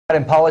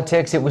In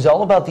politics, it was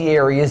all about the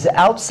areas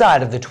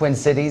outside of the Twin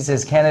Cities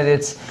as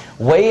candidates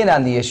weigh in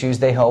on the issues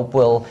they hope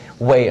will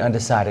weigh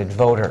undecided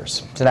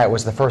voters. Tonight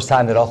was the first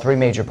time that all three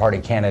major party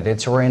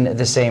candidates were in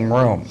the same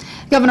room.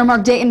 Governor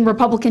Mark Dayton,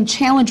 Republican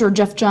challenger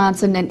Jeff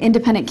Johnson, and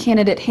independent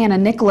candidate Hannah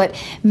Nicollet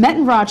met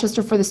in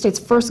Rochester for the state's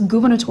first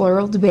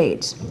gubernatorial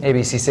debate.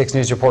 ABC 6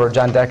 News reporter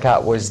John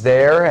Decott was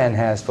there and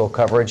has full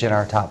coverage in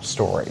our top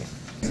story.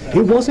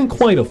 It wasn't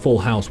quite a full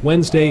house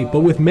Wednesday,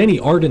 but with many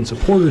ardent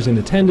supporters in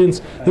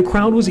attendance, the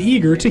crowd was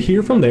eager to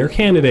hear from their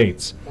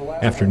candidates.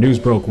 After news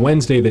broke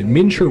Wednesday that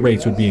MNsure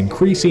rates would be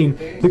increasing,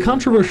 the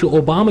controversial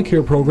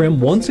Obamacare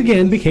program once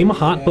again became a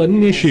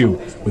hot-button issue,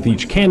 with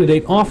each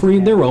candidate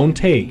offering their own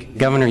take.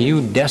 Governor,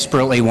 you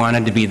desperately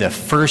wanted to be the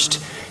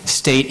first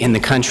state in the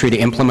country to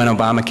implement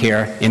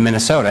Obamacare in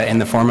Minnesota in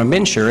the form of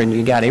MNsure, and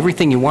you got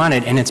everything you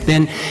wanted, and it's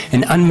been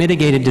an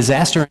unmitigated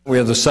disaster. We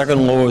have the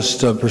second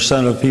lowest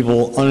percent of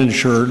people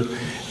uninsured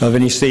of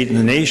any state in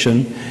the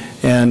nation,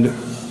 and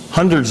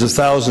hundreds of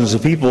thousands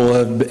of people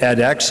have had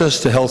access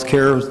to health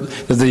care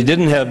that they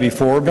didn't have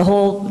before. The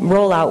whole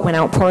rollout went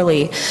out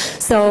poorly,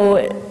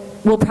 so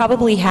we'll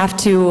probably have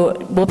to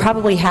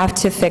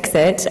fix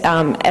it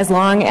as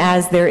long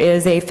as there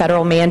is a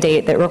federal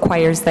mandate that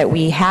requires that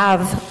we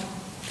have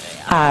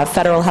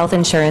federal health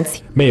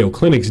insurance. Mayo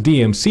Clinic's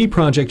DMC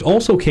project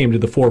also came to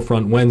the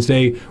forefront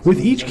Wednesday, with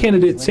each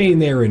candidate saying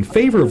they are in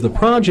favor of the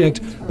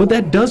project, but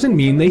that doesn't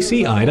mean they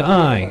see eye to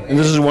eye. And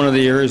this is one of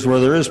the areas where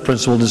there is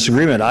principal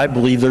disagreement. I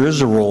believe there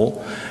is a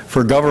role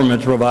for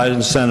government to provide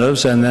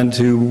incentives and then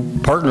to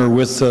partner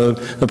with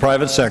the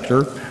private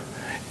sector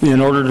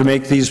in order to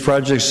make these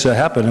projects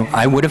happen.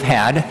 I would have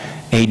had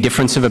a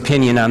difference of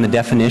opinion on the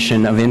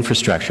definition of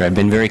infrastructure. I've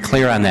been very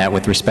clear on that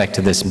with respect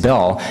to this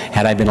bill.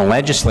 Had I been a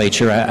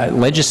legislator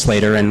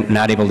and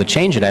not able to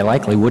change it, I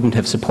likely wouldn't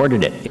have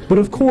supported it. But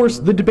of course,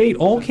 the debate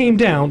all came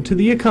down to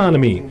the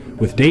economy,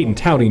 with Dayton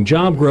touting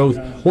job growth,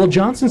 while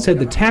Johnson said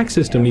the tax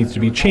system needs to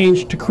be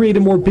changed to create a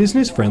more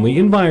business-friendly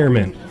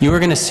environment. You are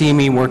going to see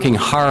me working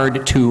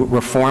hard to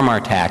reform our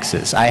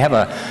taxes. I have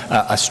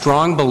a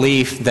strong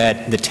belief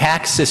that the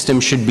tax system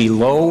should be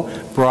low,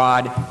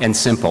 broad, and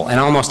simple. And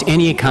almost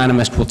any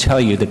economist will tell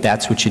you that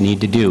that's what you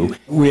need to do.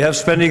 We have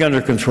spending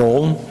under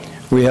control.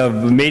 We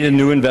have made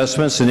new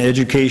investments in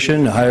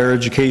education, higher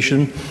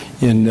education,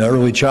 in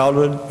early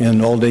childhood,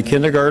 in all-day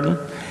kindergarten.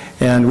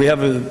 And we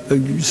have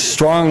a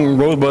strong,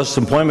 robust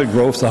employment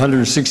growth,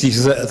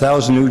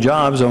 160,000 new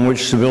jobs on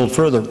which to build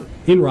further.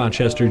 In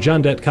Rochester,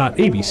 John Decott,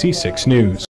 ABC 6 News.